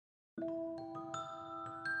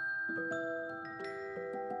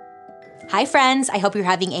Hi friends, I hope you're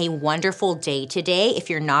having a wonderful day today. If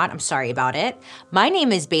you're not, I'm sorry about it. My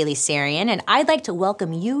name is Bailey Sarian and I'd like to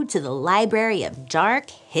welcome you to the Library of Dark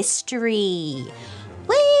History.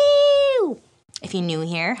 Woo! If you're new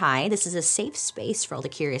here, hi, this is a safe space for all the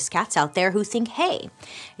curious cats out there who think, hey,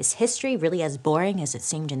 is history really as boring as it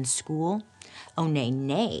seemed in school? Oh, nay,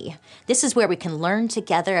 nay. This is where we can learn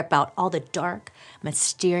together about all the dark,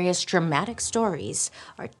 mysterious, dramatic stories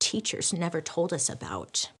our teachers never told us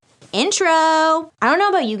about. Intro! I don't know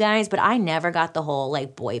about you guys, but I never got the whole,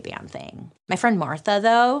 boy band thing. My friend Martha,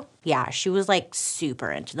 though, yeah, she was,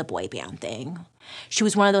 super into the boy band thing. She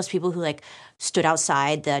was one of those people who, stood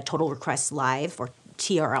outside the Total Request Live or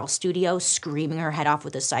TRL studio screaming her head off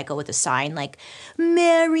with a psycho with a sign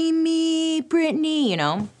marry me, Brittany, you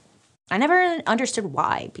know? I never understood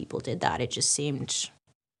why people did that. It just seemed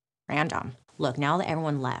random. Look, now that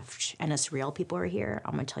everyone left and us real people are here,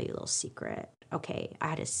 I'm going to tell you a little secret. Okay, I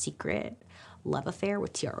had a secret love affair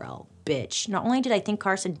with TRL. Bitch. Not only did I think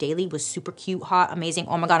Carson Daly was super cute, hot, amazing,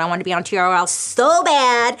 oh my god, I wanted to be on TRL so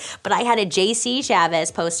bad, but I had a JC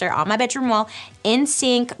Chavez poster on my bedroom wall, in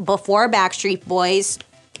sync before Backstreet Boys.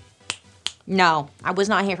 No, I was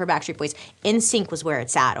not here for Backstreet Boys. In sync was where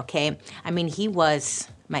it's at, okay? I mean, he was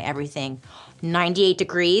my everything. 98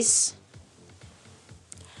 Degrees.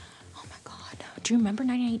 Oh my god. Do you remember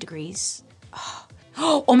 98 Degrees?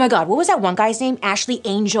 Oh my god, what was that one guy's name? Ashley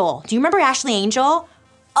Angel. Do you remember Ashley Angel?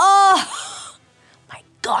 Oh my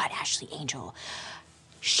god, Ashley Angel.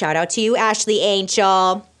 Shout out to you, Ashley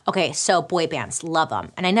Angel. Okay, so boy bands, love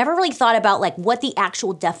them. And I never really thought about what the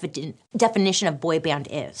actual definition of boy band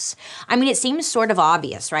is. I mean, it seems sort of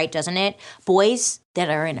obvious, right? Doesn't it? Boys that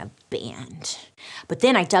are in a band. But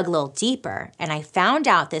then I dug a little deeper and I found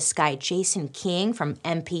out this guy, Jason King from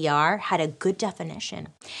NPR, had a good definition.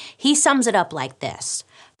 He sums it up like this.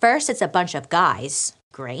 First, it's a bunch of guys.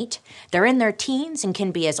 Great. They're in their teens and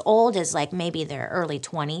can be as old as maybe their early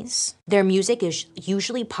 20s. Their music is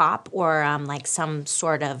usually pop or some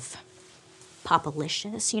sort of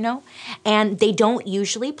popalicious, you know? And they don't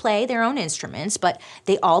usually play their own instruments, but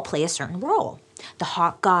they all play a certain role. The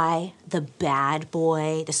hot guy, the bad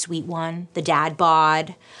boy, the sweet one, the dad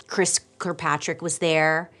bod, Chris Kirkpatrick was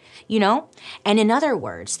there, you know? And in other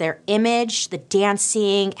words, their image, the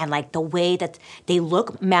dancing, and the way that they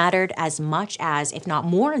look mattered as much as, if not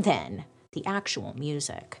more than, the actual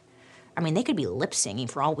music. I mean, they could be lip singing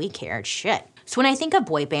for all we cared. Shit. So when I think of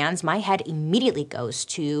boy bands, my head immediately goes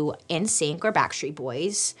to NSYNC or Backstreet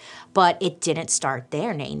Boys, but it didn't start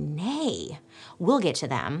there. Nay. We'll get to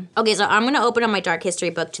them. Okay, so I'm going to open up my dark history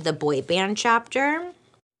book to the boy band chapter.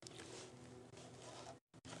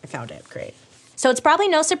 I found it. Great. So it's probably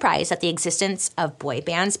no surprise that the existence of boy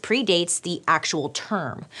bands predates the actual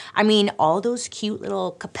term. I mean, all those cute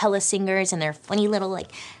little cappella singers and their funny little,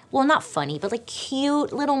 well, not funny, but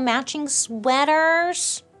cute little matching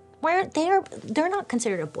sweaters. They're not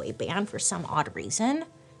considered a boy band for some odd reason.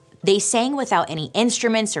 They sang without any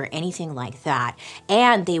instruments or anything like that,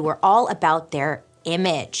 and they were all about their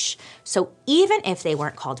image. So even if they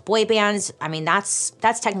weren't called boy bands, I mean, that's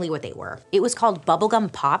technically what they were. It was called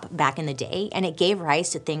bubblegum pop back in the day, and it gave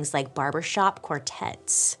rise to things like barbershop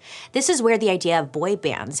quartets. This is where the idea of boy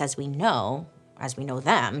bands, as we know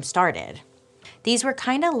them, started. These were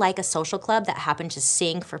kind of like a social club that happened to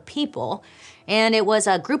sing for people, and it was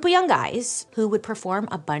a group of young guys who would perform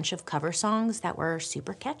a bunch of cover songs that were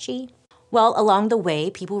super catchy. Well, along the way,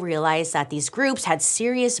 people realized that these groups had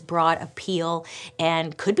serious broad appeal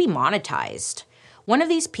and could be monetized. One of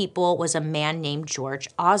these people was a man named George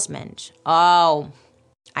Osmond. Oh,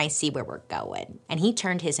 I see where we're going. And he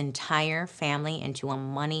turned his entire family into a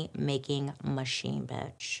money-making machine,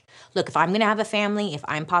 bitch. Look, if I'm going to have a family, if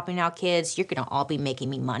I'm popping out kids, you're going to all be making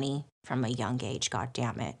me money from a young age,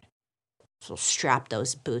 goddammit. So strap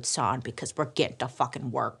those boots on because we're getting to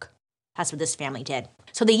fucking work. That's what this family did.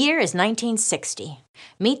 So the year is 1960.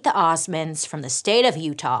 Meet the Osmonds from the state of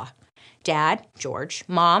Utah. Dad, George,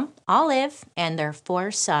 Mom, Olive, and their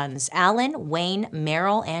 4 sons, Alan, Wayne,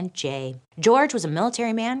 Merrill, and Jay. George was a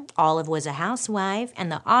military man, Olive was a housewife,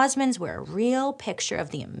 and the Osmonds were a real picture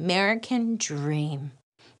of the American dream.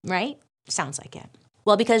 Right? Sounds like it.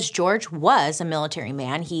 Well, because George was a military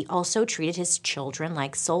man, he also treated his children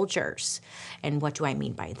like soldiers. And what do I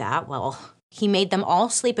mean by that? Well, he made them all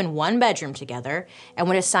sleep in one bedroom together and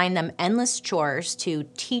would assign them endless chores to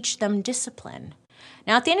teach them discipline.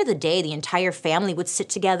 Now, at the end of the day, the entire family would sit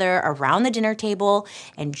together around the dinner table,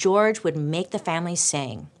 and George would make the family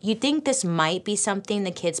sing. You'd think this might be something the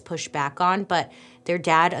kids push back on, but their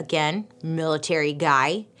dad, again, military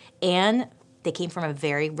guy, and they came from a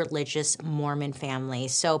very religious Mormon family.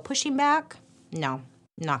 So pushing back? No.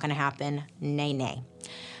 Not gonna happen. Nay, nay.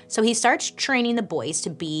 So he starts training the boys to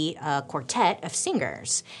be a quartet of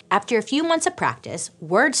singers. After a few months of practice,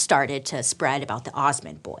 word started to spread about the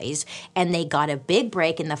Osmond boys, and they got a big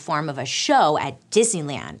break in the form of a show at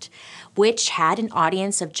Disneyland, which had an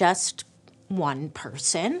audience of just one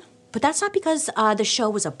person. But that's not because the show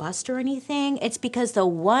was a bust or anything. It's because the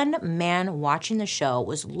one man watching the show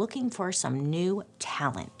was looking for some new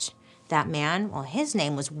talent. That man, well, his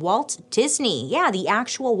name was Walt Disney. Yeah, the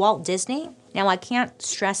actual Walt Disney. Now, I can't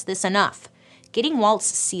stress this enough. Getting Walt's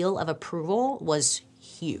seal of approval was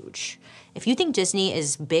huge. If you think Disney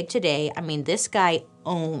is big today, I mean, this guy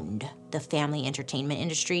owned the family entertainment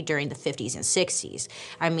industry during the 50s and 60s.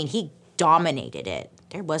 I mean, he dominated it.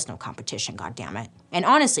 There was no competition, goddammit. And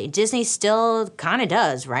honestly, Disney still kind of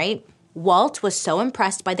does, right? Walt was so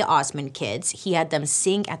impressed by the Osmond kids, he had them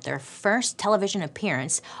sing at their first television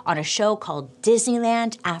appearance on a show called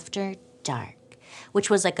Disneyland After Dark, which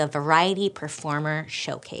was like a variety performer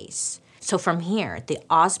showcase. So from here, the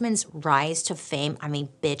Osmonds' rise to fame, I mean,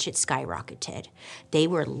 bitch, it skyrocketed. They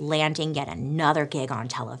were landing yet another gig on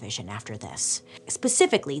television after this.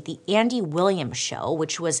 Specifically, the Andy Williams Show,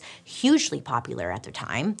 which was hugely popular at the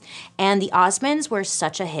time. And the Osmonds were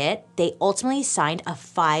such a hit, they ultimately signed a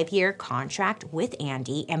 5-year contract with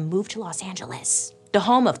Andy and moved to Los Angeles, the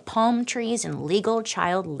home of palm trees and legal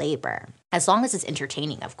child labor. As long as it's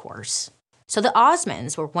entertaining, of course. So the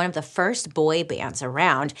Osmonds were one of the first boy bands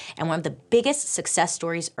around and one of the biggest success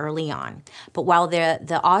stories early on. But while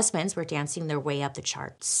the Osmonds were dancing their way up the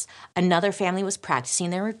charts, another family was practicing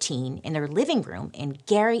their routine in their living room in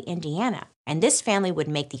Gary, Indiana. And this family would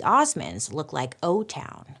make the Osmonds look like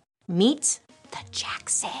O-Town. Meet the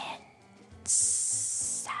Jacksons.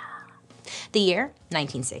 The year,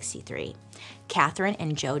 1963. Catherine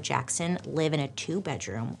and Joe Jackson live in a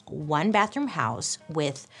 2-bedroom, 1-bathroom house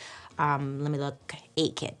with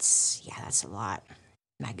 8 kids. Yeah, that's a lot.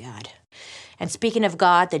 My God. And speaking of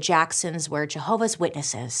God, the Jacksons were Jehovah's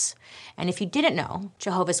Witnesses. And if you didn't know,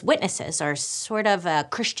 Jehovah's Witnesses are sort of a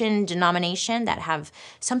Christian denomination that have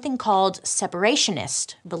something called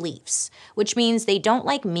separationist beliefs, which means they don't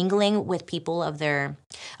like mingling with people of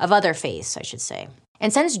other faiths, I should say.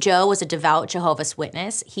 And since Joe was a devout Jehovah's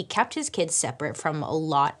Witness, he kept his kids separate from a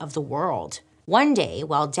lot of the world. One day,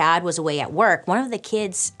 while Dad was away at work, one of the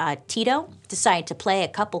kids, Tito, decided to play a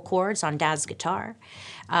couple chords on Dad's guitar.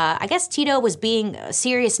 I guess Tito was being a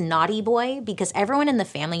serious naughty boy because everyone in the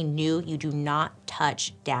family knew you do not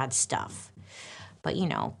touch Dad's stuff. But, you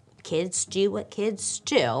know, kids do what kids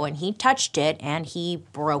do, and he touched it and he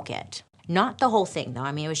broke it. Not the whole thing, though.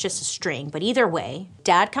 I mean, it was just a string. But either way,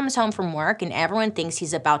 Dad comes home from work and everyone thinks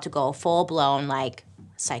he's about to go full-blown, like,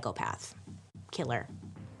 psychopath, killer,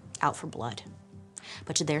 out for blood.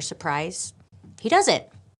 But to their surprise, he does it.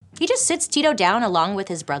 He just sits Tito down along with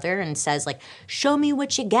his brother and says, like, show me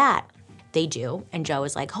what you got. They do, and Joe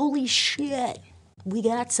is like, holy shit, we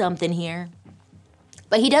got something here.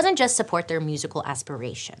 But he doesn't just support their musical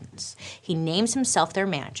aspirations. He names himself their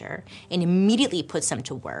manager and immediately puts them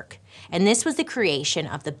to work. And this was the creation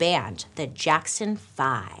of the band, the Jackson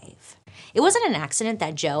 5. It wasn't an accident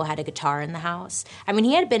that Joe had a guitar in the house. I mean,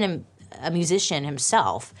 he had been a musician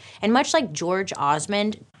himself. And much like George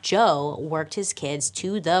Osmond, Joe worked his kids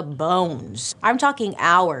to the bones. I'm talking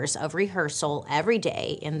hours of rehearsal every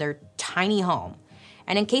day in their tiny home.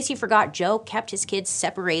 And in case you forgot, Joe kept his kids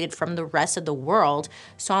separated from the rest of the world,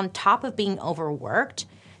 so on top of being overworked,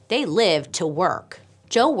 they lived to work.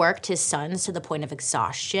 Joe worked his sons to the point of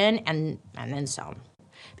exhaustion and then some.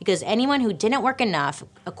 Because anyone who didn't work enough,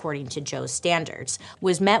 according to Joe's standards,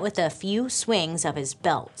 was met with a few swings of his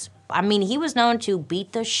belt. I mean, he was known to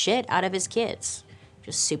beat the shit out of his kids.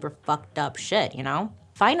 Just super fucked up shit, you know?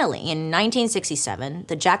 Finally, in 1967,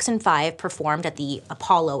 the Jackson 5 performed at the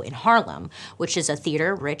Apollo in Harlem, which is a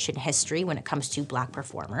theater rich in history when it comes to Black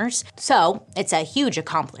performers. So, it's a huge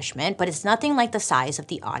accomplishment, but it's nothing like the size of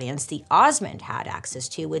the audience the Osmond had access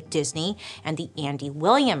to with Disney and the Andy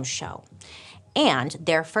Williams Show. And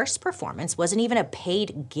their first performance wasn't even a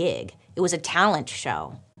paid gig. It was a talent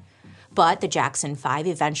show. But the Jackson 5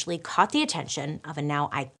 eventually caught the attention of a now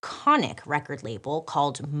iconic record label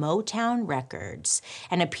called Motown Records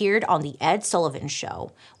and appeared on The Ed Sullivan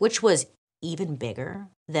Show, which was even bigger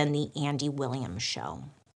than The Andy Williams Show.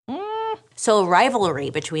 So a rivalry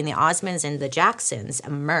between the Osmonds and the Jacksons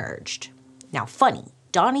emerged. Now, funny,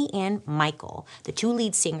 Donnie and Michael, the 2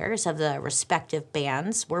 lead singers of the respective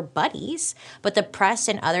bands, were buddies, but the press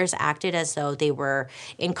and others acted as though they were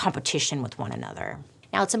in competition with one another.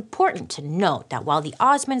 Now, it's important to note that while the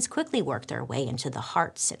Osmonds quickly worked their way into the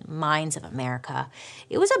hearts and minds of America,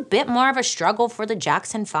 it was a bit more of a struggle for the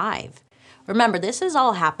Jackson 5. Remember, this is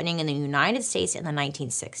all happening in the United States in the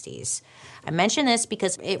 1960s. I mention this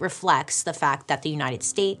because it reflects the fact that the United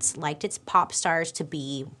States liked its pop stars to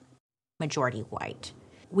be majority white.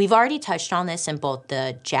 We've already touched on this in both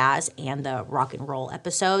the jazz and the rock and roll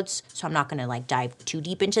episodes, so I'm not going to dive too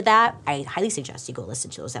deep into that. I highly suggest you go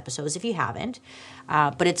listen to those episodes if you haven't.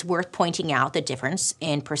 But it's worth pointing out the difference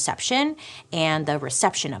in perception and the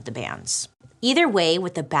reception of the bands. Either way,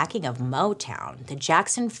 with the backing of Motown, the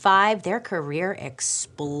Jackson 5, their career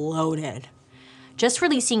exploded. Just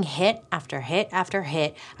releasing hit after hit after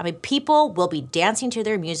hit, people will be dancing to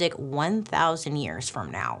their music 1,000 years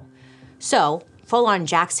from now. So, full-on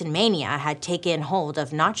Jackson mania had taken hold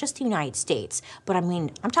of not just the United States, but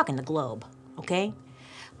I'm talking the globe, okay?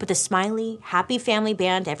 But the smiley, happy family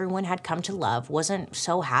band everyone had come to love wasn't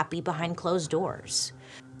so happy behind closed doors.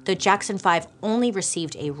 The Jackson 5 only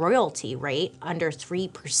received a royalty rate under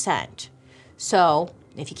 3%. So,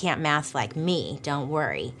 if you can't math like me, don't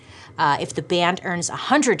worry. If the band earns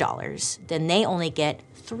 $100, then they only get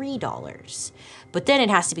 $3. But then it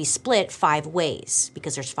has to be split 5 ways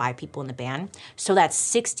because there's 5 people in the band. So that's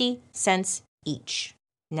 60 cents each.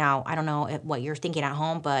 Now, I don't know what you're thinking at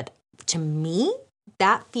home, but to me,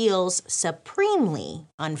 that feels supremely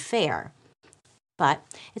unfair. But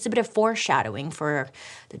it's a bit of foreshadowing for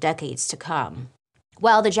the decades to come.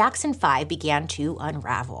 Well, the Jackson 5 began to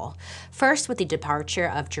unravel, first with the departure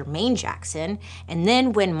of Jermaine Jackson, and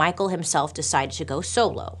then when Michael himself decided to go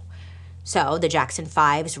solo. So the Jackson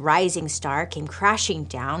 5's rising star came crashing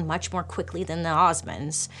down much more quickly than the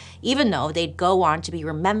Osmonds, even though they'd go on to be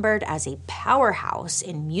remembered as a powerhouse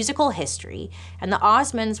in musical history, and the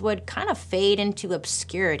Osmonds would kind of fade into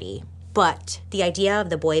obscurity. But the idea of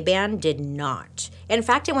the boy band did not. In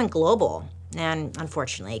fact, it went global. And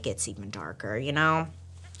unfortunately, it gets even darker, you know?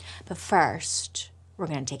 But first, we're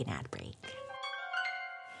going to take an ad break.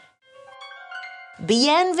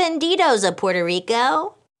 Bienvenidos a Puerto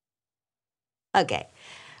Rico. Okay,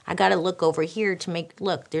 I got to look over here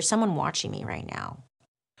look, there's someone watching me right now.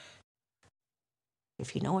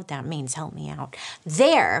 If you know what that means, help me out.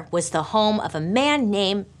 There was the home of a man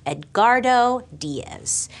named Edgardo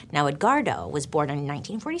Diaz. Now, Edgardo was born in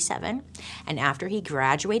 1947, and after he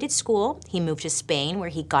graduated school, he moved to Spain where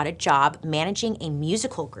he got a job managing a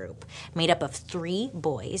musical group made up of 3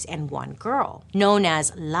 boys and 1 girl, known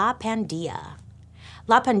as La Pandilla.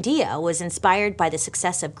 La Pandilla was inspired by the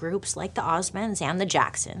success of groups like the Osmonds and the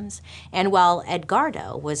Jacksons, and while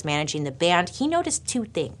Edgardo was managing the band, he noticed 2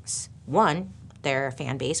 things. 1, their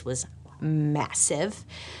fan base was massive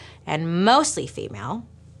and mostly female.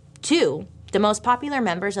 2, the most popular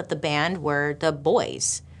members of the band were the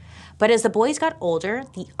boys. But as the boys got older,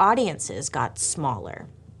 the audiences got smaller.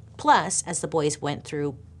 Plus, as the boys went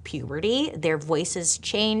through puberty, their voices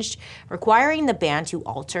changed, requiring the band to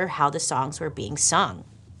alter how the songs were being sung.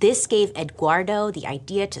 This gave Edgardo the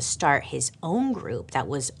idea to start his own group that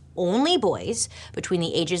was only boys between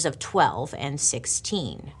the ages of 12 and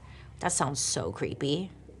 16. That sounds so creepy.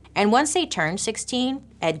 And once they turned 16,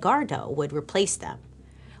 Edgardo would replace them.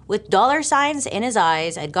 With dollar signs in his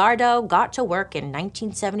eyes, Edgardo got to work in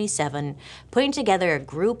 1977, putting together a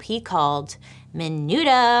group he called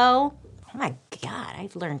Menudo. Oh my God,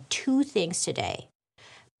 I've learned 2 things today.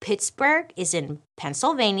 Pittsburgh is in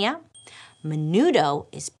Pennsylvania. Menudo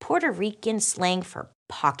is Puerto Rican slang for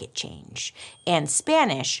pocket change, and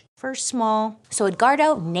Spanish for small. So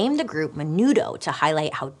Edgardo named the group Menudo to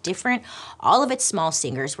highlight how different all of its small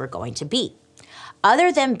singers were going to be.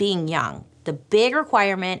 Other than being young, the big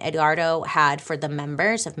requirement Edgardo had for the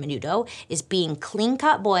members of Menudo is being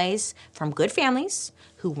clean-cut boys from good families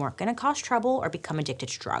who weren't going to cause trouble or become addicted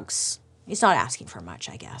to drugs. He's not asking for much,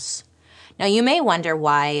 I guess. Now, you may wonder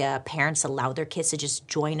why parents allow their kids to just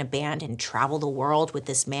join a band and travel the world with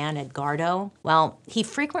this man, Edgardo. Well, he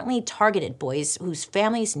frequently targeted boys whose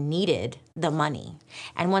families needed the money.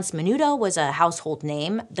 And once Menudo was a household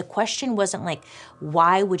name, the question wasn't like,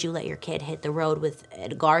 why would you let your kid hit the road with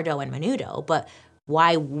Edgardo and Menudo, but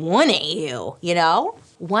why wouldn't you, you know?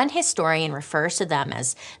 One historian refers to them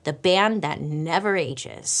as the band that never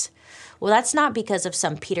ages. Well, that's not because of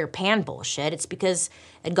some Peter Pan bullshit. It's because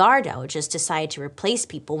Edgardo just decided to replace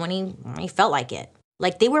people when he felt like it.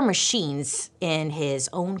 Like they were machines in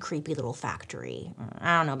his own creepy little factory.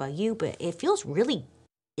 I don't know about you, but it feels really,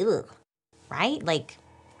 right? Like,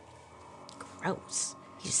 gross.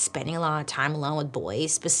 He's spending a lot of time alone with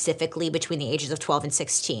boys, specifically between the ages of 12 and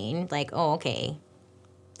 16. Like, oh, okay,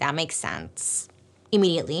 that makes sense.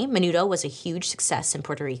 Immediately, Menudo was a huge success in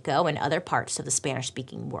Puerto Rico and other parts of the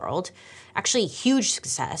Spanish-speaking world. Actually, huge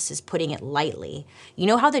success is putting it lightly. You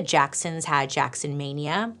know how the Jacksons had Jackson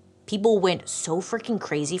Mania? People went so freaking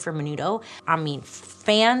crazy for Menudo. I mean,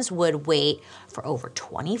 fans would wait for over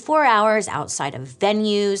 24 hours outside of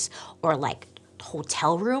venues or like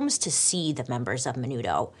hotel rooms to see the members of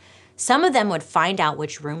Menudo. Some of them would find out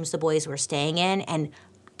which rooms the boys were staying in and,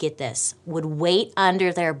 get this, would wait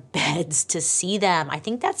under their beds to see them. I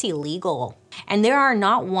think that's illegal. And there are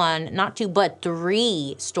not one, not two, but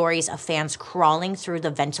 3 stories of fans crawling through the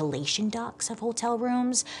ventilation ducts of hotel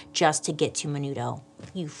rooms just to get to Menudo.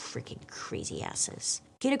 You freaking crazy asses.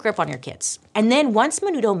 Get a grip on your kids. And then once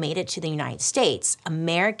Menudo made it to the United States,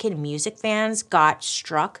 American music fans got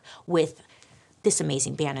struck with this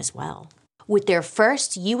amazing band as well. With their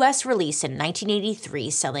first U.S. release in 1983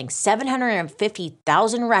 selling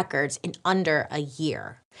 750,000 records in under a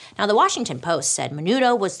year. Now, the Washington Post said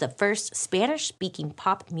Menudo was the first Spanish-speaking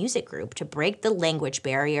pop music group to break the language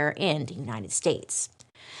barrier in the United States.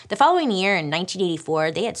 The following year, in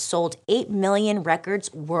 1984, they had sold 8 million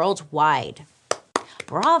records worldwide.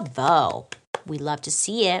 Bravo! We love to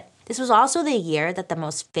see it. This was also the year that the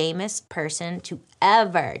most famous person to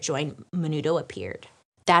ever join Menudo appeared.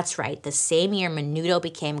 That's right, the same year Menudo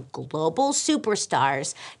became global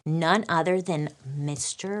superstars, none other than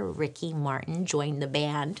Mr. Ricky Martin joined the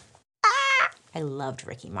band. I loved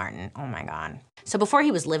Ricky Martin, oh my God. So before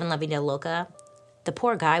he was living La Vida Loca, the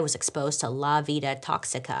poor guy was exposed to La Vida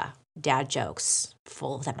Toxica. Dad jokes,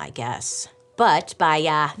 full of them, I guess. But by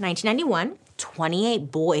 1991,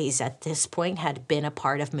 28 boys at this point had been a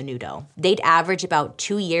part of Menudo. They'd average about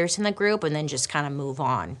 2 years in the group and then just kind of move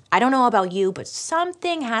on. I don't know about you, but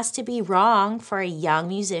something has to be wrong for a young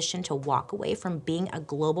musician to walk away from being a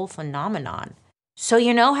global phenomenon. So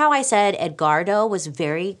you know how I said Edgardo was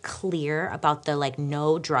very clear about the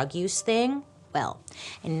no drug use thing? Well,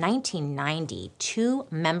 in 1990, 2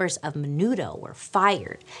 members of Menudo were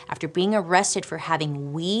fired after being arrested for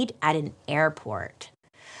having weed at an airport.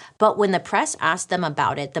 But when the press asked them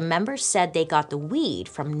about it, the members said they got the weed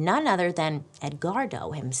from none other than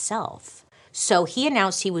Edgardo himself. So he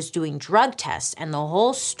announced he was doing drug tests, and the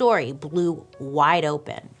whole story blew wide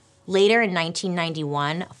open. Later in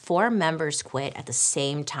 1991, 4 members quit at the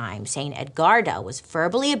same time, saying Edgardo was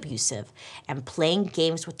verbally abusive and playing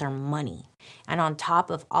games with their money. And on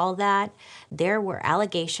top of all that, there were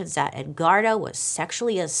allegations that Edgardo was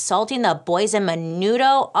sexually assaulting the boys in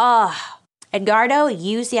Menudo. Edgardo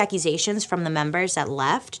used the accusations from the members that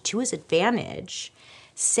left to his advantage,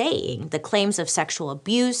 saying the claims of sexual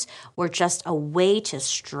abuse were just a way to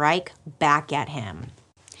strike back at him.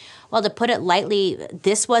 Well, to put it lightly,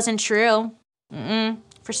 this wasn't true.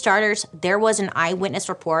 For starters, there was an eyewitness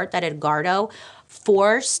report that Edgardo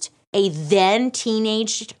forced a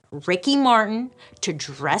then-teenaged Ricky Martin to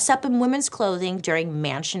dress up in women's clothing during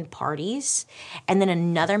mansion parties. And then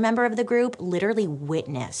another member of the group literally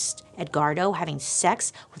witnessed Edgardo having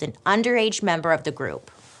sex with an underage member of the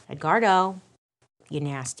group. Edgardo, you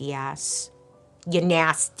nasty ass. You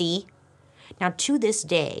nasty. Now, to this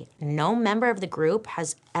day, no member of the group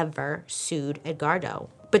has ever sued Edgardo.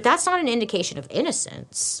 But that's not an indication of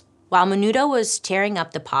innocence. While Menudo was tearing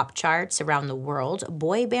up the pop charts around the world,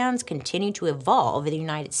 boy bands continued to evolve in the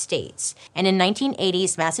United States. And in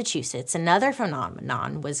 1980s Massachusetts, another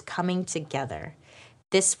phenomenon was coming together.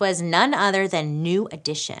 This was none other than New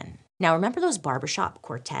Edition. Now, remember those barbershop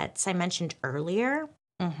quartets I mentioned earlier?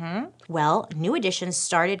 Well, New Edition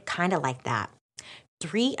started kind of like that.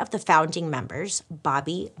 3 of the founding members,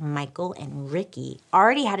 Bobby, Michael, and Ricky,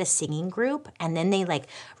 already had a singing group, and then they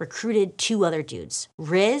recruited 2 other dudes,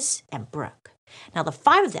 Riz and Brooke. Now, the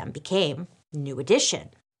 5 of them became New Edition.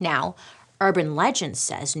 Now, urban legend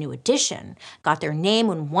says New Edition got their name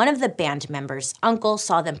when one of the band members' uncle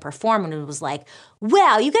saw them perform and was like,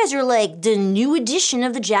 wow, you guys are like the New Edition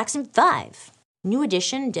of the Jackson 5. New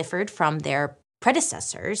Edition differed from their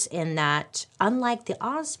predecessors in that, unlike the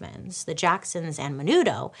Osmonds, the Jacksons, and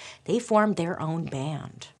Menudo, they formed their own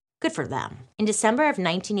band. Good for them. In December of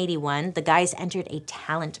 1981, the guys entered a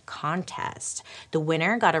talent contest. The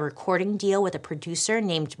winner got a recording deal with a producer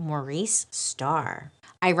named Maurice Starr.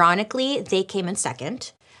 Ironically, they came in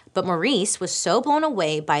second, but Maurice was so blown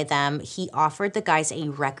away by them, he offered the guys a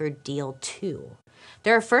record deal too.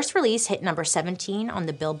 Their first release hit number 17 on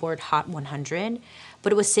the Billboard Hot 100,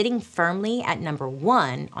 but it was sitting firmly at number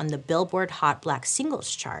 1 on the Billboard Hot Black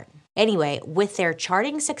Singles chart. Anyway, with their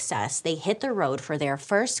charting success, they hit the road for their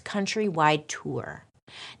first countrywide tour.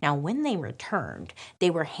 Now, when they returned, they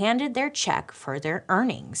were handed their check for their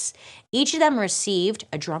earnings. Each of them received,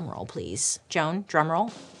 a drum roll please. Joan, drum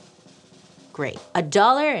roll. Great.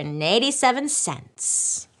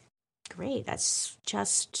 $1.87. Great, that's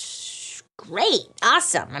just great.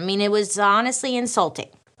 Awesome. I mean, it was honestly insulting.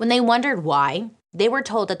 When they wondered why, They were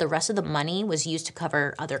told that the rest of the money was used to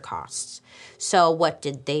cover other costs. So what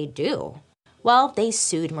did they do? Well, they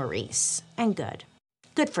sued Maurice, and good.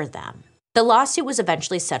 Good for them. The lawsuit was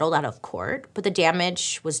eventually settled out of court, but the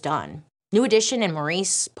damage was done. New Edition and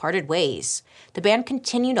Maurice parted ways. The band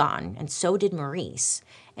continued on, and so did Maurice.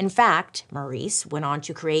 In fact, Maurice went on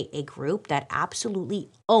to create a group that absolutely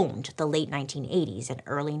owned the late 1980s and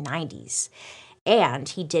early 90s. And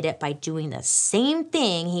he did it by doing the same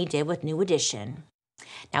thing he did with New Edition.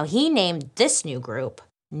 Now, he named this new group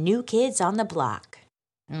New Kids on the Block.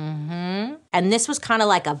 And this was kind of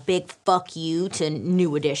like a big fuck you to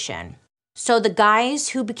New Edition. So the guys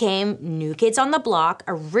who became New Kids on the Block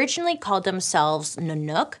originally called themselves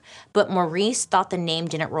Nanook, but Maurice thought the name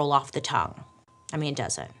didn't roll off the tongue. I mean, it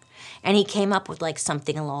doesn't. And he came up with like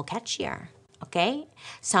something a little catchier, okay?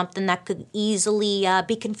 Something that could easily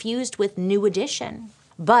be confused with New Edition.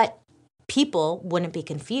 But people wouldn't be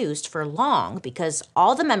confused for long because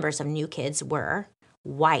all the members of New Kids were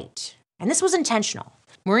white. And this was intentional.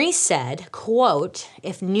 Maurice said, quote,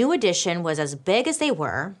 "If New Edition was as big as they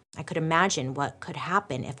were, I could imagine what could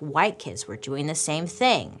happen if white kids were doing the same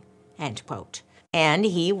thing," end quote. And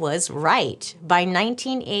he was right. By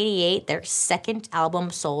 1988, their second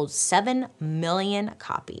album sold 7 million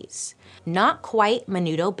copies. Not quite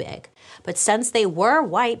Menudo big, but since they were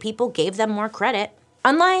white, people gave them more credit.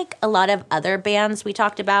 Unlike a lot of other bands we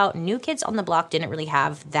talked about, New Kids on the Block didn't really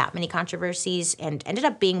have that many controversies and ended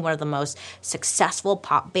up being one of the most successful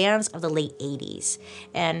pop bands of the late 80s.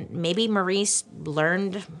 And maybe Maurice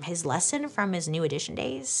learned his lesson from his New Edition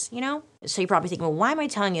days, you know? So you're probably thinking, well, why am I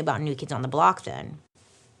telling you about New Kids on the Block then?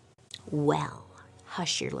 Well,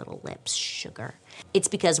 hush your little lips, sugar. It's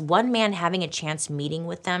because one man having a chance meeting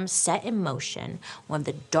with them set in motion one of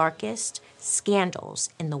the darkest scandals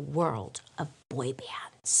in the world of boy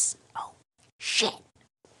bands. Oh, shit.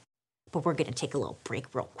 But we're going to take a little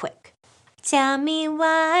break real quick. Tell me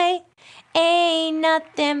why ain't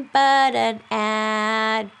nothing but an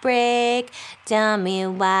ad break. Tell me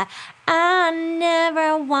why I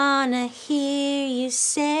never want to hear you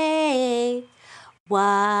say,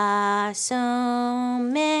 why so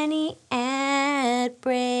many ad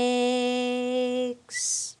breaks?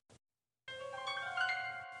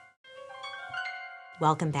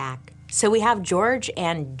 Welcome back. So we have George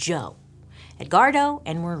and Joe, Edgardo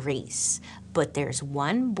and Maurice, but there's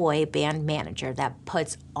one boy band manager that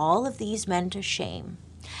puts all of these men to shame.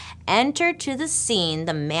 Enter to the scene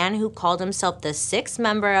the man who called himself the sixth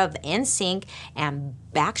member of NSYNC and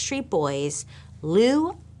Backstreet Boys,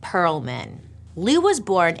 Lou Pearlman. Lou was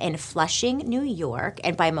born in Flushing, New York,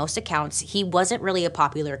 and by most accounts, he wasn't really a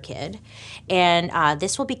popular kid. And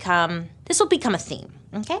this will become a theme,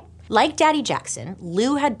 okay? Like Daddy Jackson,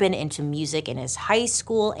 Lou had been into music in his high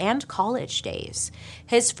school and college days.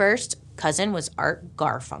 His first cousin was Art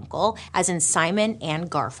Garfunkel, as in Simon and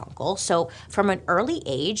Garfunkel. So from an early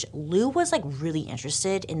age, Lou was like really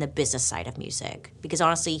interested in the business side of music because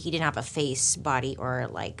honestly, he didn't have a face, body, or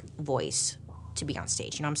like voice to be on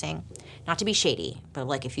stage. You know what I'm saying? Not to be shady, but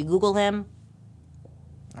like if you Google him,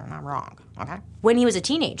 they're not wrong, okay? When he was a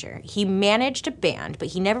teenager, he managed a band, but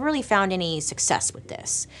he never really found any success with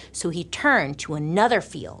this. So he turned to another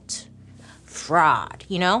field, fraud.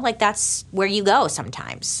 You know, like that's where you go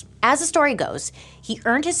sometimes. As the story goes, he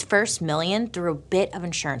earned his first million through a bit of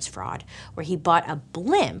insurance fraud, where he bought a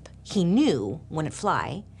blimp he knew wouldn't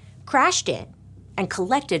fly, crashed it, and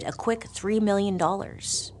collected a quick $3 million.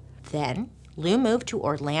 Then Lou moved to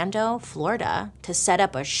Orlando, Florida, to set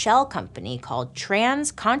up a shell company called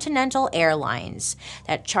Transcontinental Airlines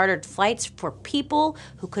that chartered flights for people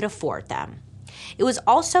who could afford them. It was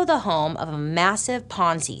also the home of a massive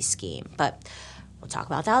Ponzi scheme, but we'll talk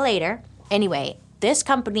about that later. Anyway, this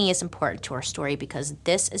company is important to our story because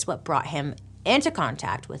this is what brought him into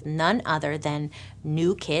contact with none other than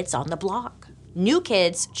New Kids on the Block. New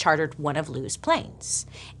Kids chartered one of Lou's planes.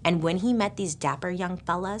 And when he met these dapper young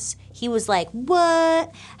fellas, he was like,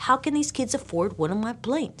 what? How can these kids afford one of my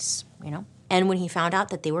planes? You know? And when he found out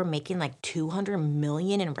that they were making like $200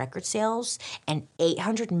 million in record sales and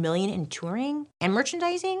 $800 million in touring and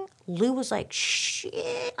merchandising, Lou was like,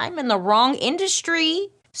 shit, I'm in the wrong industry.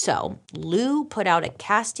 So Lou put out a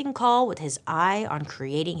casting call with his eye on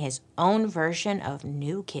creating his own version of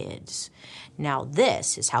New Kids. Now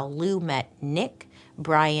this is how Lou met Nick,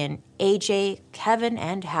 Brian, AJ, Kevin,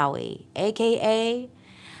 and Howie, a.k.a.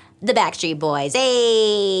 the Backstreet Boys.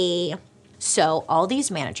 Hey! So all these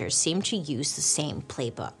managers seem to use the same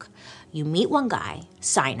playbook. You meet one guy,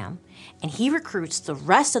 sign him, and he recruits the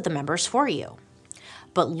rest of the members for you.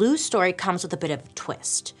 But Lou's story comes with a bit of a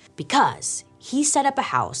twist because he set up a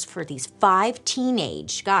house for these 5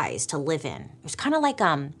 teenage guys to live in. It was kind of like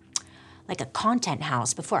a content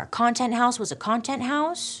house before a content house was a content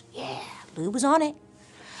house. Yeah, Lou was on it.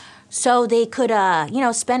 So they could,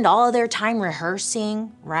 spend all of their time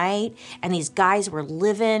rehearsing, right? And these guys were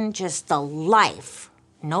living just the life.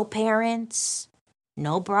 No parents,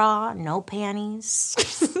 no bra, no panties.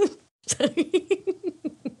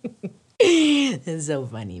 It's so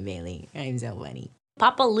funny, Bailey. I'm so funny.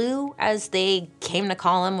 Papa Lou, as they came to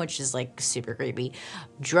call him, which is like super creepy,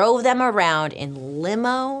 drove them around in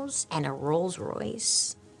limos and a Rolls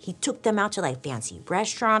Royce. He took them out to like fancy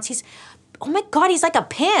restaurants. Oh my God, he's like a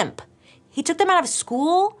pimp. He took them out of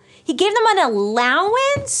school. He gave them an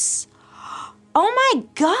allowance. Oh my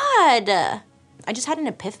God. I just had an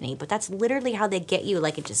epiphany, but that's literally how they get you,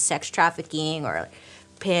 like into sex trafficking or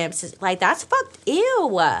pimps. Like, that's fucked.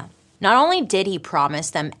 Ew. Not only did he promise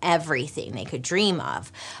them everything they could dream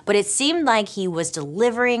of, but it seemed like he was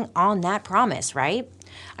delivering on that promise, right?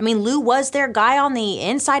 I mean, Lou was their guy on the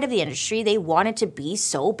inside of the industry they wanted to be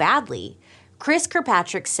so badly. Chris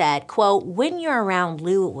Kirkpatrick said, quote, "When you're around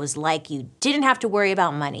Lou, it was like you didn't have to worry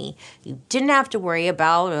about money. You didn't have to worry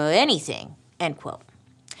about anything," end quote.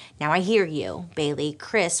 Now, I hear you, Bailey.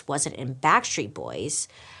 Chris wasn't in Backstreet Boys.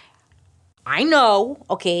 I know,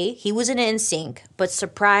 okay, he was in NSYNC, but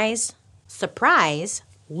surprise,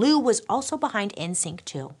 Lou was also behind NSYNC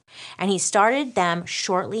too. And he started them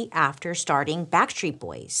shortly after starting Backstreet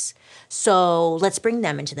Boys. So let's bring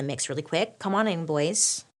them into the mix really quick. Come on in,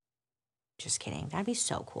 boys. Just kidding. That'd be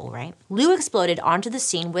so cool, right? Lou exploded onto the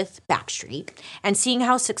scene with Backstreet, and seeing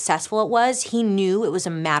how successful it was, he knew it was a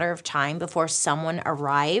matter of time before someone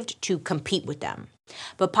arrived to compete with them.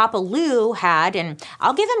 But Papa Lou had, and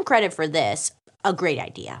I'll give him credit for this, a great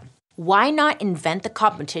idea. Why not invent the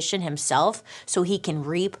competition himself so he can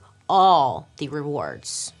reap all the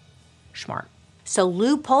rewards? Smart. So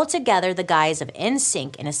Lou pulled together the guys of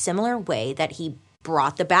NSYNC in a similar way that he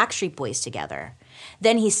brought the Backstreet Boys together.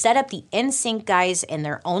 Then he set up the NSYNC guys in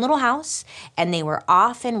their own little house, and they were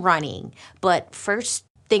off and running. But first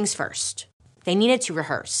things first, they needed to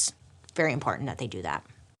rehearse. Very important that they do that.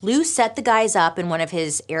 Lou set the guys up in one of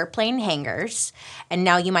his airplane hangars, and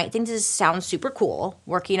now you might think this sounds super cool,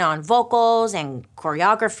 working on vocals and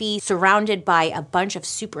choreography, surrounded by a bunch of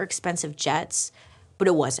super expensive jets, but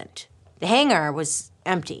it wasn't. The hangar was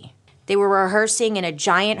empty. They were rehearsing in a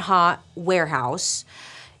giant hot warehouse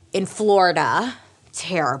in Florida.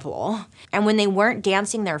 Terrible. And when they weren't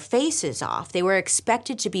dancing their faces off, they were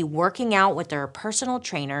expected to be working out with their personal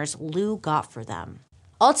trainers Lou got for them.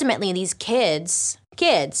 Ultimately, these kids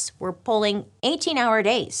were pulling 18-hour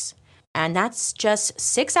days. And that's just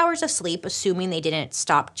 6 hours of sleep, assuming they didn't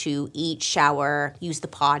stop to eat, shower, use the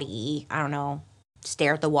potty,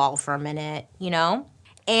 stare at the wall for a minute,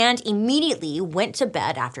 And immediately went to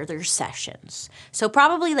bed after their sessions. So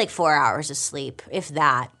probably like 4 hours of sleep, if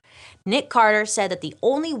that. Nick Carter said that the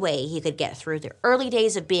only way he could get through the early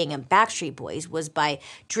days of being in Backstreet Boys was by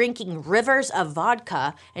drinking rivers of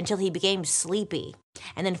vodka until he became sleepy,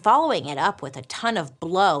 and then following it up with a ton of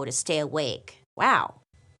blow to stay awake. Wow.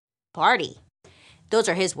 Party. Those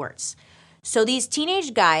are his words. So these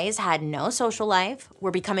teenage guys had no social life, were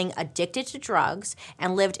becoming addicted to drugs,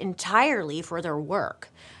 and lived entirely for their work.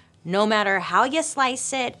 No matter how you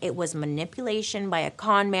slice it, it was manipulation by a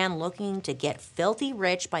con man looking to get filthy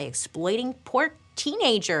rich by exploiting poor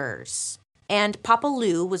teenagers. And Papa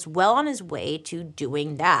Lou was well on his way to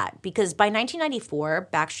doing that, because by 1994,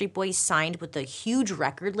 Backstreet Boys signed with a huge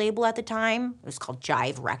record label at the time. It was called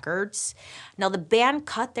Jive Records. Now, the band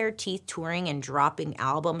cut their teeth touring and dropping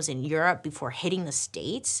albums in Europe before hitting the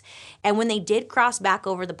States. And when they did cross back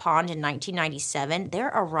over the pond in 1997, their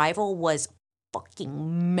arrival was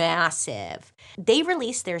fucking massive. They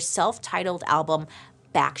released their self-titled album,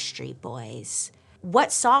 Backstreet Boys.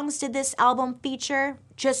 What songs did this album feature?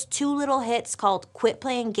 Just 2 little hits called Quit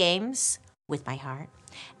Playing Games with My Heart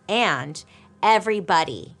and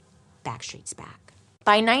Everybody, Backstreet's Back.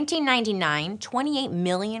 By 1999, 28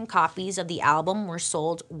 million copies of the album were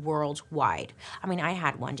sold worldwide. I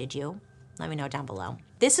had one, did you? Let me know down below.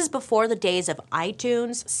 This is before the days of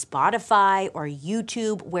iTunes, Spotify, or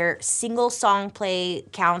YouTube, where single song play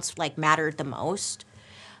counts mattered the most.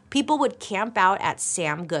 People would camp out at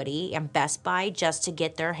Sam Goody and Best Buy just to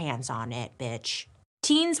get their hands on it, bitch.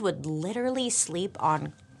 Teens would literally sleep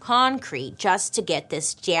on concrete just to get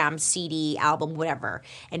this jam, CD, album, whatever.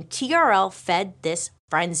 And TRL fed this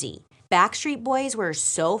frenzy. Backstreet Boys were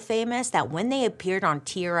so famous that when they appeared on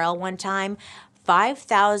TRL one time,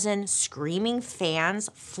 5,000 screaming fans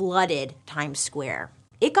flooded Times Square.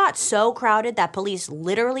 It got so crowded that police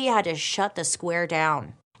literally had to shut the square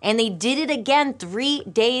down. And they did it again 3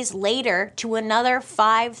 days later to another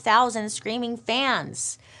 5,000 screaming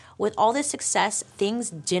fans. With all this success,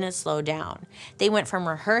 things didn't slow down. They went from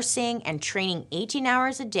rehearsing and training 18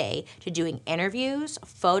 hours a day to doing interviews,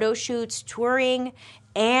 photo shoots, touring,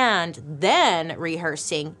 and then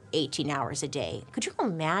rehearsing 18 hours a day. Could you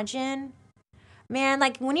imagine? Man,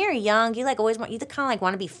 like when you're young, you like always want, you kind of like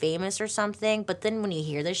want to be famous or something. But then when you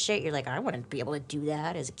hear this shit, you're like, I wouldn't be able to do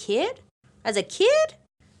that as a kid. As a kid?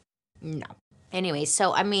 No. Anyway,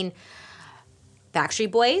 so I mean,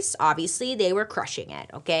 Backstreet Boys, obviously, they were crushing it,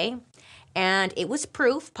 okay? And it was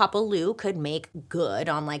proof Papa Lou could make good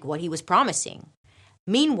on like what he was promising.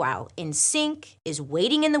 Meanwhile, NSYNC is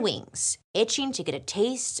waiting in the wings, itching to get a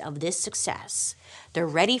taste of this success. They're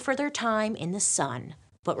ready for their time in the sun.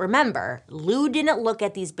 But remember, Lou didn't look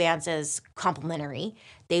at these bands as complimentary.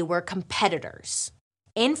 They were competitors.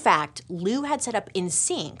 In fact, Lou had set up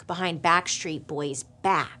NSYNC behind Backstreet Boys'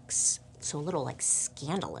 backs. So a little like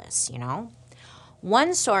scandalous, you know?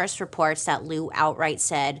 One source reports that Lou outright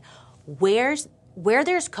said, where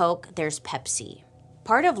there's Coke, there's Pepsi.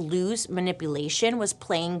 Part of Lou's manipulation was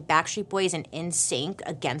playing Backstreet Boys and NSYNC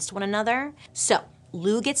against one another. So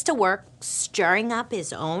Lou gets to work stirring up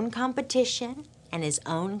his own competition and his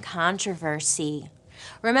own controversy.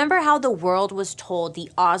 Remember how the world was told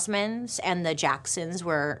the Osmonds and the Jacksons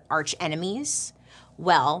were arch enemies?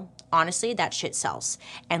 Well, honestly, that shit sells.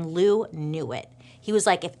 And Lou knew it. He was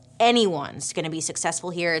like, if anyone's gonna be successful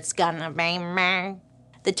here, it's gonna be me.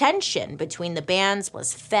 The tension between the bands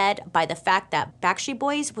was fed by the fact that Backstreet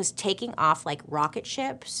Boys was taking off like rocket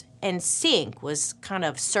ships and Sync was kind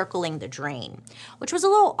of circling the drain, which was a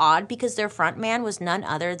little odd because their frontman was none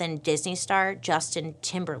other than Disney star Justin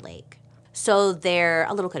Timberlake. So they're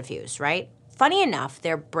a little confused, right? Funny enough,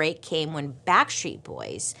 their break came when Backstreet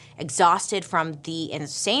Boys, exhausted from the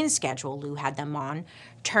insane schedule Lou had them on,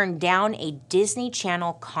 turned down a Disney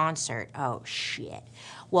Channel concert. Oh, shit.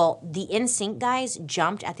 Well, the NSYNC guys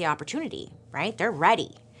jumped at the opportunity, right? They're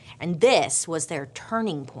ready. And this was their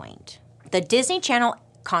turning point. The Disney Channel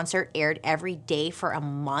concert aired every day for a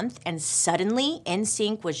month, and suddenly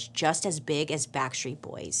NSYNC was just as big as Backstreet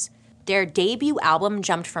Boys. Their debut album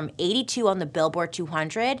jumped from 82 on the Billboard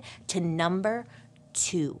 200 to number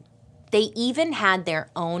 2. They even had their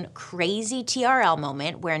own crazy TRL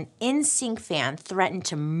moment where an NSYNC fan threatened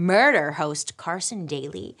to murder host Carson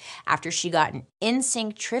Daly after she got an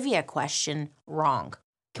NSYNC trivia question wrong.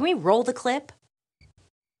 Can we roll the clip?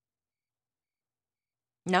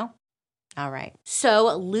 No? All right.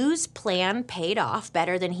 So Lou's plan paid off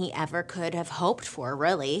better than he ever could have hoped for,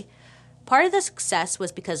 really. Part of the success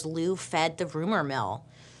was because Lou fed the rumor mill.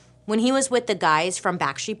 When he was with the guys from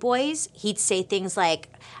Backstreet Boys, he'd say things like,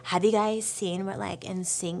 have you guys seen what like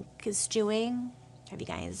NSYNC is doing? Have you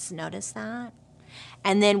guys noticed that?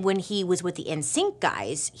 And then when he was with the NSYNC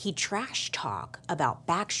guys, he trash talk about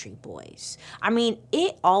Backstreet Boys. I mean,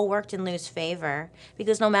 it all worked in Lou's favor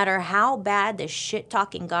because no matter how bad the shit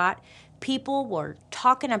talking got, people were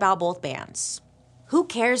talking about both bands. Who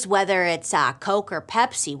cares whether it's Coke or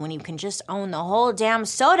Pepsi when you can just own the whole damn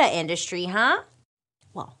soda industry, huh?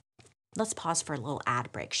 Well, let's pause for a little ad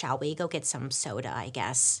break, shall we? Go get some soda, I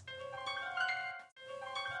guess.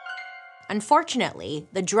 Unfortunately,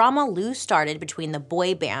 the drama Lou started between the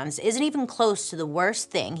boy bands isn't even close to the worst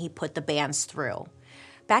thing he put the bands through.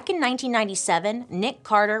 Back in 1997, Nick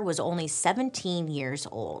Carter was only 17 years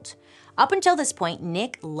old. Up until this point,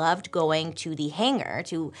 Nick loved going to the hangar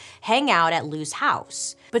to hang out at Lou's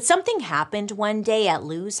house. But something happened one day at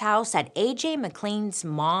Lou's house that AJ McLean's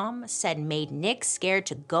mom said made Nick scared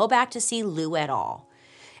to go back to see Lou at all.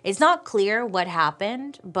 It's not clear what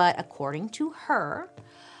happened, but according to her,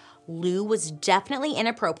 Lou was definitely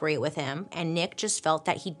inappropriate with him, and Nick just felt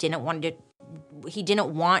that he didn't want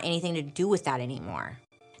anything to do with that anymore.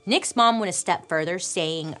 Nick's mom went a step further,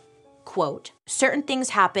 saying, quote, certain things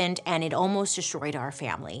happened and it almost destroyed our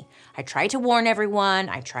family. I tried to warn everyone.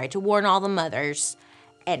 I tried to warn all the mothers,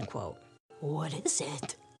 end quote. What is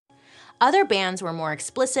it? Other bands were more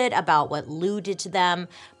explicit about what Lou did to them.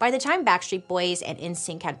 By the time Backstreet Boys and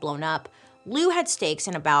NSYNC had blown up, Lou had stakes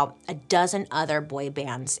in about a dozen other boy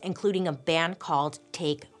bands, including a band called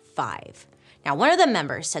Take 5. Now, one of the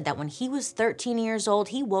members said that when he was 13 years old,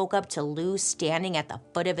 he woke up to Lou standing at the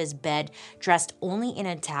foot of his bed, dressed only in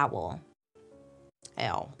a towel.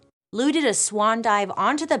 Ew. Lou did a swan dive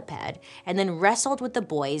onto the bed and then wrestled with the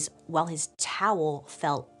boys while his towel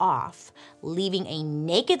fell off, leaving a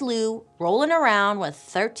naked Lou rolling around with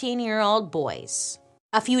 13-year-old boys.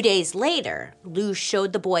 A few days later, Lou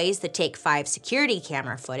showed the boys the Take 5 security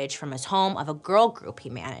camera footage from his home of a girl group he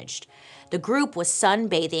managed. The group was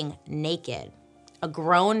sunbathing naked. A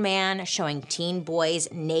grown man showing teen boys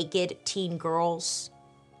naked teen girls?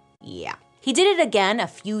 Yeah. He did it again a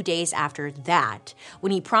few days after that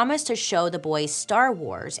when he promised to show the boys Star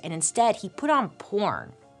Wars, and instead he put on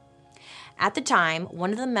porn. At the time,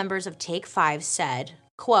 one of the members of Take 5 said,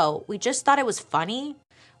 quote, "We just thought it was funny.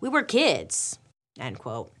 We were kids," end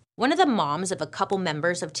quote. One of the moms of a couple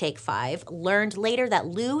members of Take 5 learned later that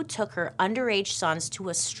Lou took her underage sons to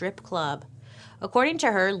a strip club. According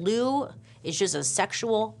to her, Lou is just a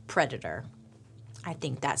sexual predator. I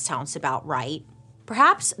think that sounds about right.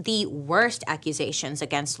 Perhaps the worst accusations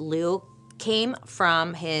against Lou came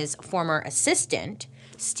from his former assistant,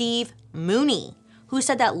 Steve Mooney, who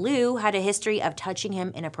said that Lou had a history of touching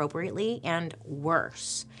him inappropriately and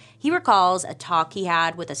worse. He recalls a talk he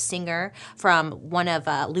had with a singer from one of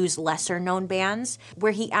Lou's lesser-known bands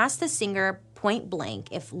where he asked the singer point blank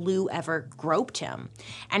if Lou ever groped him.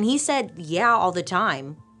 And he said, yeah, all the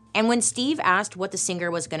time. And when Steve asked what the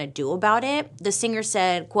singer was going to do about it, the singer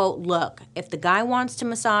said, quote, "Look, if the guy wants to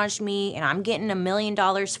massage me and I'm getting $1 million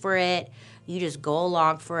for it, you just go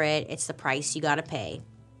along for it. It's the price you got to pay,"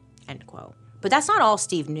 end quote. But that's not all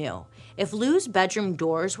Steve knew. If Lou's bedroom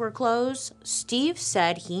doors were closed, Steve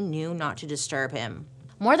said he knew not to disturb him.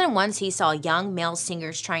 More than once, he saw young male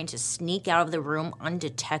singers trying to sneak out of the room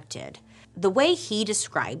undetected. The way he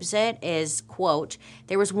describes it is, quote,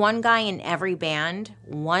 "There was one guy in every band,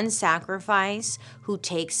 one sacrifice, who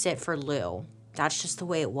takes it for Lou. That's just the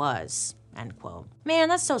way it was," end quote. Man,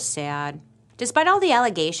 that's so sad. Despite all the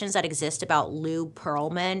allegations that exist about Lou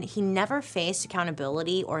Pearlman, he never faced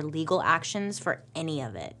accountability or legal actions for any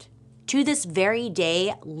of it. To this very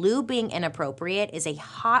day, Lou being inappropriate is a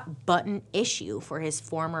hot-button issue for his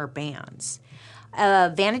former bands.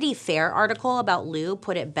 A Vanity Fair article about Lou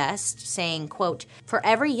put it best, saying, quote, "For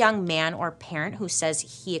every young man or parent who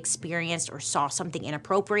says he experienced or saw something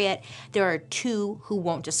inappropriate, there are 2 who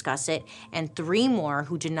won't discuss it and 3 more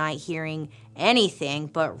who deny hearing anything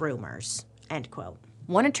but rumors," end quote.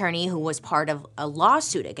 One attorney who was part of a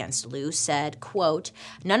lawsuit against Lou said, quote,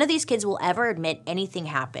 "None of these kids will ever admit anything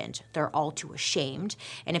happened. They're all too ashamed.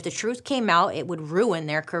 And if the truth came out, it would ruin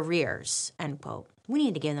their careers," end quote. We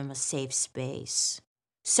need to give them a safe space.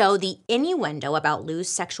 So the innuendo about Lou's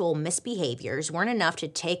sexual misbehaviors weren't enough to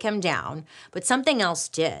take him down, but something else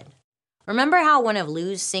did. Remember how one of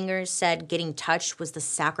Lou's singers said getting touched was the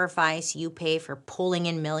sacrifice you pay for pulling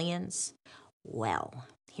in millions? Well,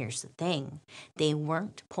 here's the thing. They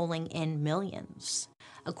weren't pulling in millions.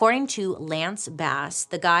 According to Lance Bass,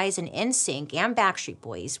 the guys in NSYNC and Backstreet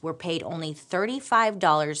Boys were paid only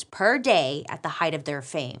 $35 per day at the height of their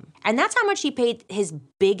fame. And that's how much he paid his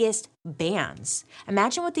biggest bands.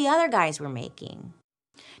 Imagine what the other guys were making.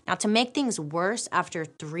 Now, to make things worse, after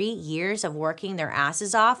 3 years of working their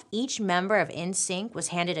asses off, each member of NSYNC was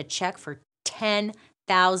handed a check for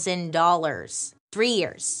 $10,000. 3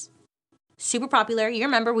 years. Super popular. You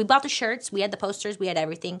remember, we bought the shirts, we had the posters, we had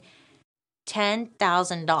everything.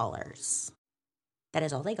 $10,000. That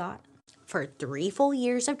is all they got. For 3 full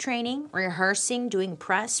years of training, rehearsing, doing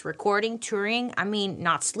press, recording, touring,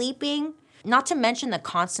 not sleeping, not to mention the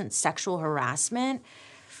constant sexual harassment.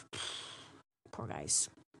 Poor guys.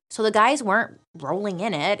 So the guys weren't rolling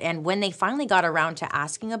in it, and when they finally got around to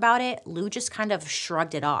asking about it, Lou just kind of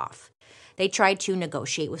shrugged it off. They tried to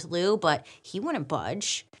negotiate with Lou, but he wouldn't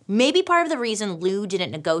budge. Maybe part of the reason Lou didn't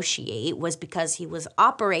negotiate was because he was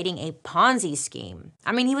operating a Ponzi scheme.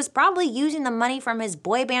 He was probably using the money from his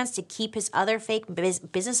boy bands to keep his other fake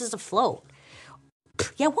businesses afloat.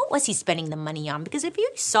 Yeah, what was he spending the money on? Because if you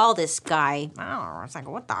saw this guy, I don't know, it's like,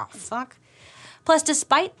 what the fuck? Plus,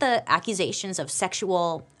 despite the accusations of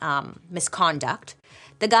sexual misconduct,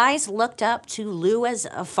 the guys looked up to Lou as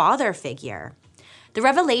a father figure. The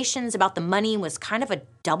revelations about the money was kind of a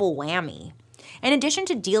double whammy. In addition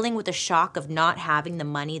to dealing with the shock of not having the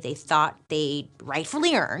money they thought they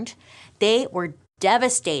rightfully earned, they were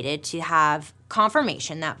devastated to have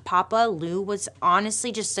confirmation that Papa Lou was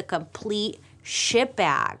honestly just a complete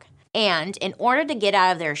shitbag. And in order to get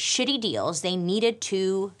out of their shitty deals, they needed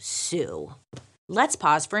to sue. Let's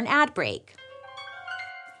pause for an ad break.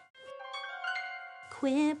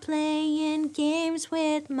 Quit playing games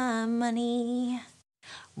with my money.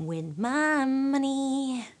 With my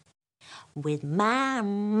money. With my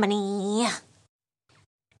money.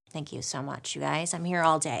 Thank you so much, you guys. I'm here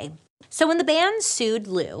all day. So when the band sued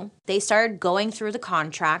Lou, they started going through the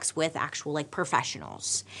contracts with actual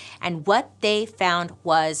professionals. And what they found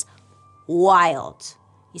was wild.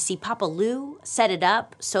 You see, Papa Lou set it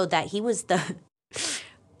up so that he was the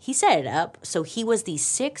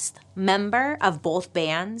 6th member of both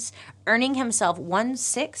bands, earning himself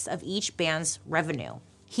 1/6 of each band's revenue.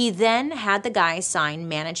 He then had the guys sign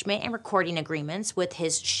management and recording agreements with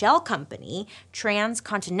his shell company,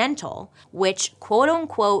 Transcontinental, which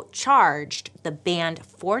quote-unquote charged the band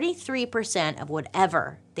 43% of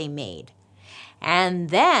whatever they made. And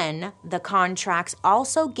then the contracts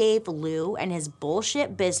also gave Lou and his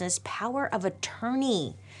bullshit business power of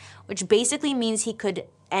attorney, which basically means he could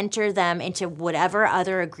enter them into whatever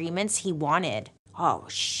other agreements he wanted. Oh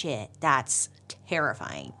shit, that's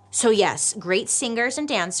terrifying. So yes, great singers and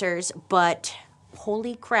dancers, but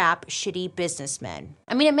holy crap, shitty businessmen.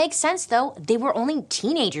 I mean, it makes sense though. They were only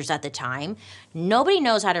teenagers at the time. Nobody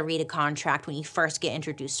knows how to read a contract when you first get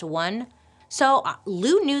introduced to one. So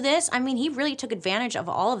Lou knew this. I mean, he really took advantage of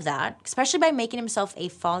all of that, especially by making himself a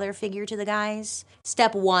father figure to the guys.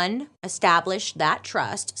 Step 1, establish that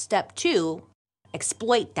trust. Step 2,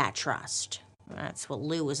 exploit that trust. That's what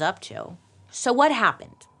Lou was up to. So what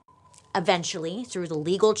happened? Eventually, through the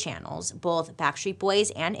legal channels, both Backstreet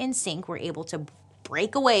Boys and NSYNC were able to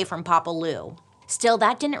break away from Papa Lou. Still,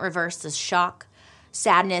 that didn't reverse the shock,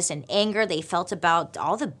 sadness, and anger they felt about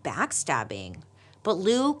all the backstabbing. But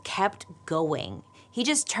Lou kept going. He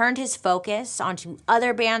just turned his focus onto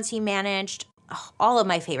other bands he managed, all of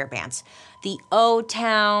my favorite bands, the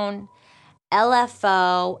O-Town,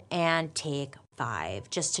 LFO, and Take 5,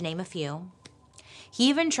 just to name a few. He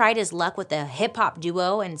even tried his luck with a hip-hop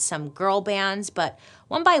duo and some girl bands, but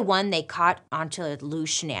one by one they caught onto Lou's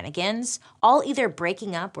shenanigans, all either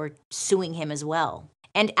breaking up or suing him as well.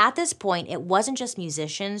 And at this point, it wasn't just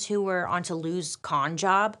musicians who were onto Lou's con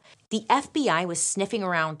job. The FBI was sniffing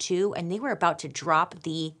around too, and they were about to drop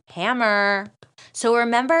the hammer. So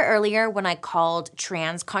remember earlier when I called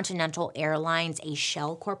Transcontinental Airlines a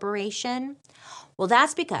shell corporation? Well,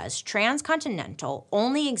 that's because Transcontinental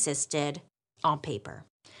only existed on paper.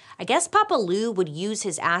 I guess Papa Lou would use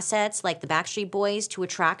his assets like the Backstreet Boys to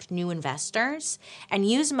attract new investors and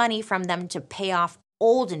use money from them to pay off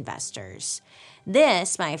old investors.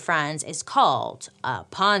 This, my friends, is called a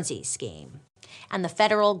Ponzi scheme. And the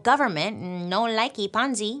federal government no likey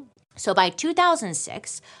Ponzi. So by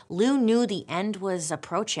 2006, Lou knew the end was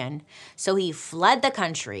approaching, so he fled the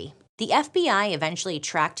country. The FBI eventually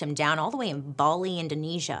tracked him down all the way in Bali,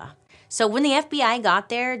 Indonesia. So when the FBI got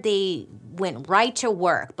there, they went right to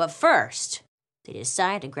work. But first, they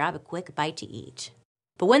decided to grab a quick bite to eat.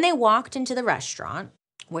 But when they walked into the restaurant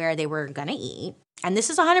where they were going to eat, and this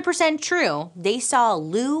is 100% true, they saw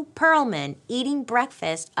Lou Pearlman eating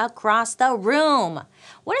breakfast across the room.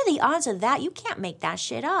 What are the odds of that? You can't make that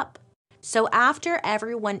shit up. So after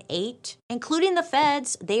everyone ate, including the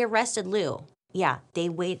feds, they arrested Lou. Yeah, they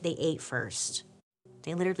ate first.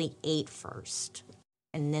 They literally ate first.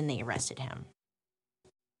 And then they arrested him.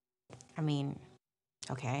 I mean,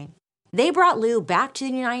 okay. They brought Lou back to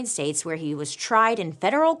the United States where he was tried in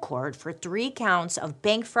federal court for 3 counts of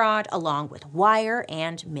bank fraud along with wire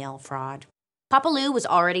and mail fraud. Papa Lou was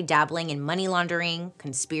already dabbling in money laundering,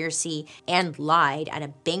 conspiracy, and lied at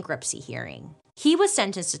a bankruptcy hearing. He was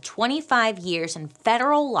sentenced to 25 years in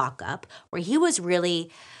federal lockup where he was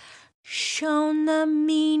really shown the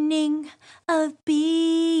meaning of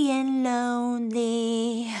being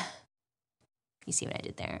lonely. You see what I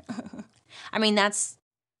did there? I mean, that's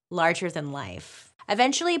larger than life.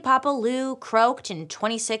 Eventually, Papa Lou croaked in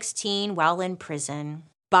 2016 while in prison.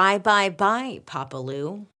 Bye, bye, bye, Papa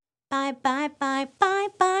Lou. Bye, bye, bye, bye,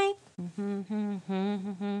 bye.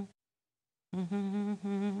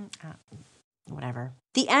 Whatever.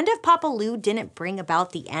 The end of Papa Lou didn't bring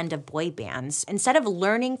about the end of boy bands. Instead of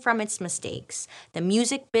learning from its mistakes, the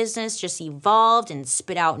music business just evolved and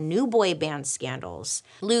spit out new boy band scandals.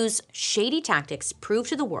 Lou's shady tactics proved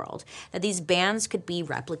to the world that these bands could be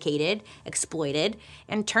replicated, exploited,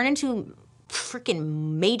 and turned into freaking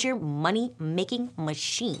major money-making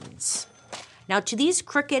machines. Now, to these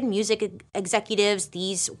crooked music executives,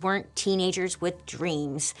 these weren't teenagers with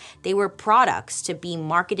dreams. They were products to be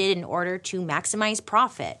marketed in order to maximize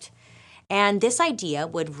profit. And this idea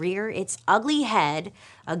would rear its ugly head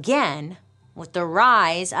again with the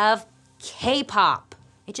rise of K-pop.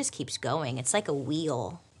 It just keeps going. It's like a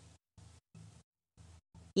wheel.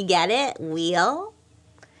 You get it? Wheel?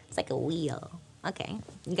 It's like a wheel. Okay.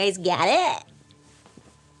 You guys get it?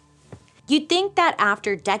 You'd think that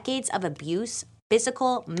after decades of abuse,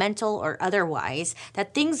 physical, mental, or otherwise,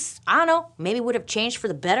 that things, I don't know, maybe would have changed for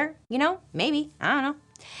the better, you know? Maybe, I don't know.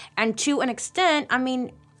 And to an extent, I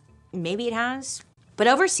mean, maybe it has. But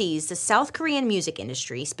overseas, the South Korean music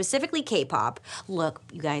industry, specifically K-pop, look,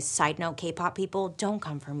 you guys, side note, K-pop people, don't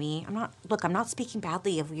come for me. I'm not speaking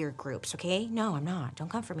badly of your groups, okay? No, I'm not. Don't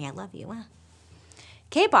come for me. I love you.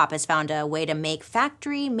 K-pop has found a way to make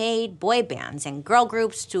factory-made boy bands and girl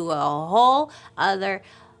groups to a whole other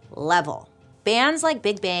level. Bands like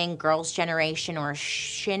Big Bang, Girls' Generation, or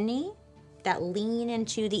SHINee that lean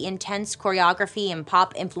into the intense choreography and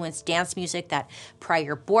pop-influenced dance music that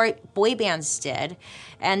prior boy bands did.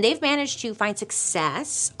 And they've managed to find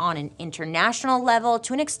success on an international level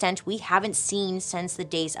to an extent we haven't seen since the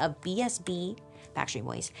days of BSB, Backstreet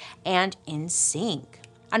Boys, and NSYNC.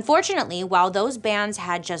 Unfortunately, while those bands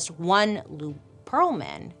had just one Lou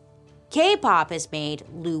Pearlman, K-pop has made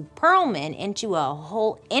Lou Pearlman into a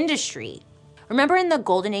whole industry. Remember in the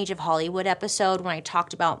Golden Age of Hollywood episode when I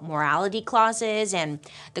talked about morality clauses and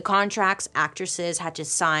the contracts actresses had to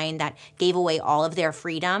sign that gave away all of their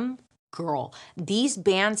freedom? Girl, these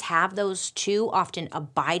bands have those too, often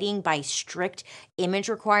abiding by strict image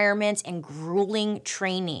requirements and grueling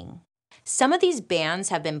training. Some of these bands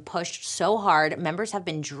have been pushed so hard, members have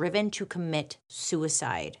been driven to commit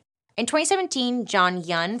suicide. In 2017, John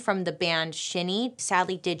Yun from the band SHINee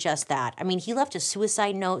sadly did just that. I mean, he left a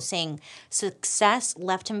suicide note saying success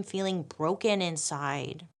left him feeling broken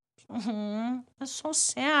inside. That's so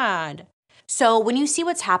sad. So when you see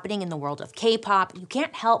what's happening in the world of K-pop, you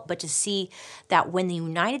can't help but to see that when the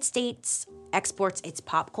United States exports its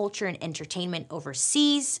pop culture and entertainment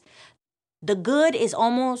overseas, the good is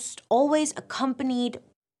almost always accompanied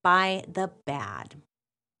by the bad.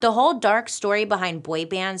 The whole dark story behind boy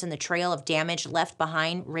bands and the trail of damage left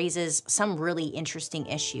behind raises some really interesting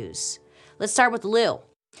issues. Let's start with Lou.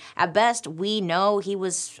 At best, we know he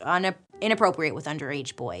was inappropriate with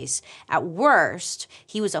underage boys. At worst,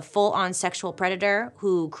 he was a full-on sexual predator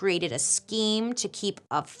who created a scheme to keep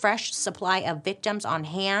a fresh supply of victims on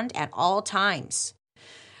hand at all times.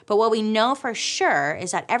 But what we know for sure is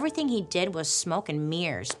that everything he did was smoke and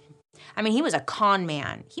mirrors. I mean, he was a con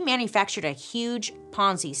man. He manufactured a huge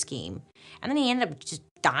Ponzi scheme, and then he ended up just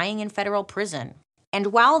dying in federal prison. And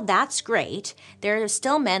while that's great, there are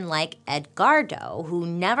still men like Edgardo who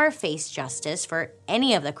never faced justice for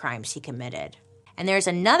any of the crimes he committed. And there's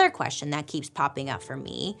another question that keeps popping up for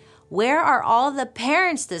me. Where are all the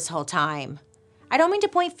parents this whole time? I don't mean to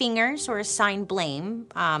point fingers or assign blame,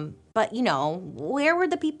 but, where were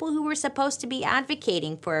the people who were supposed to be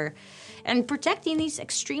advocating for and protecting these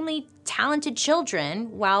extremely talented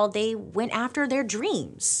children while they went after their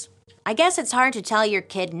dreams? I guess it's hard to tell your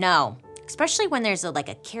kid no, especially when there's a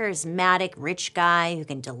charismatic rich guy who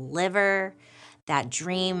can deliver that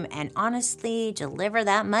dream and honestly deliver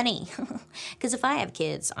that money. Because if I have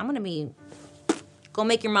kids, I'm going to be, go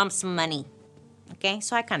make your mom some money. Okay,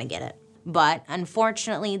 so I kind of get it. But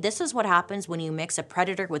unfortunately, this is what happens when you mix a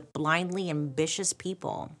predator with blindly ambitious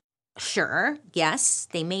people. Sure, yes,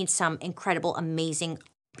 they made some incredible, amazing,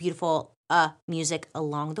 beautiful music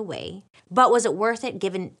along the way. But was it worth it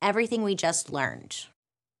given everything we just learned?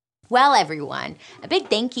 Well, everyone, a big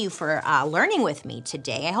thank you for learning with me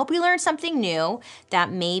today. I hope you learned something new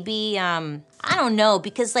that maybe, I don't know,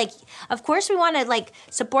 because, of course we want to,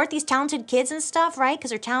 support these talented kids and stuff, right?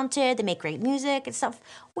 Because they're talented, they make great music and stuff.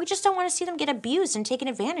 We just don't want to see them get abused and taken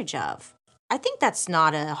advantage of. I think that's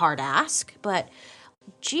not a hard ask, but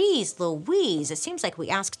geez Louise, it seems like we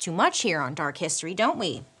ask too much here on Dark History, don't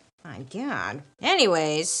we? My God.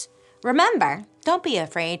 Anyways, remember, don't be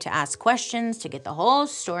afraid to ask questions to get the whole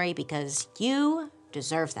story because you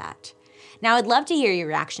deserve that. Now, I'd love to hear your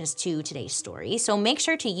reactions to today's story, so make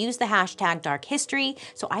sure to use the hashtag #DarkHistory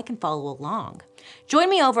so I can follow along. Join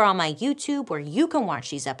me over on my YouTube where you can watch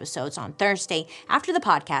these episodes on Thursday after the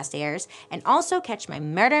podcast airs, and also catch my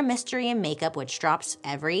Murder, Mystery, and Makeup, which drops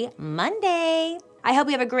every Monday. I hope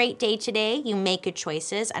you have a great day today. You make good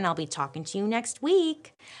choices, and I'll be talking to you next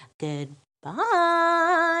week.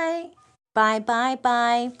 Goodbye. Bye, bye,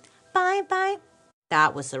 bye. Bye, bye.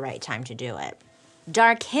 That was the right time to do it.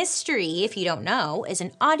 Dark History, if you don't know, is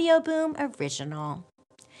an Audio Boom original.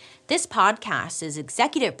 This podcast is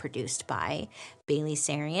executive produced by Bailey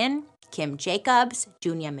Sarian, Kim Jacobs,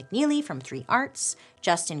 Dunya McNeely from 3 Arts,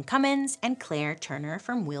 Justin Cummins, and Claire Turner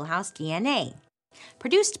from Wheelhouse DNA.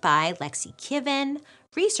 Produced by Lexi Kiven,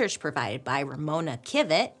 research provided by Ramona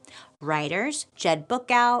Kivett, writers Jed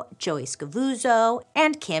Bookout, Joey Scavuzzo,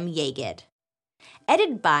 and Kim Yagid.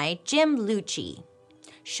 Edited by Jim Lucci.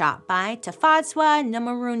 Shot by Tafadzwa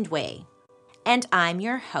Namarundwe. And I'm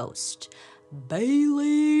your host,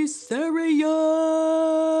 Bailey Sarian.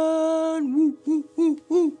 Woo, woo, woo,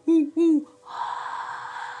 woo, woo, woo.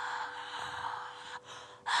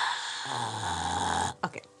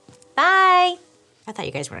 Okay, bye. I thought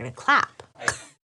you guys were going to clap.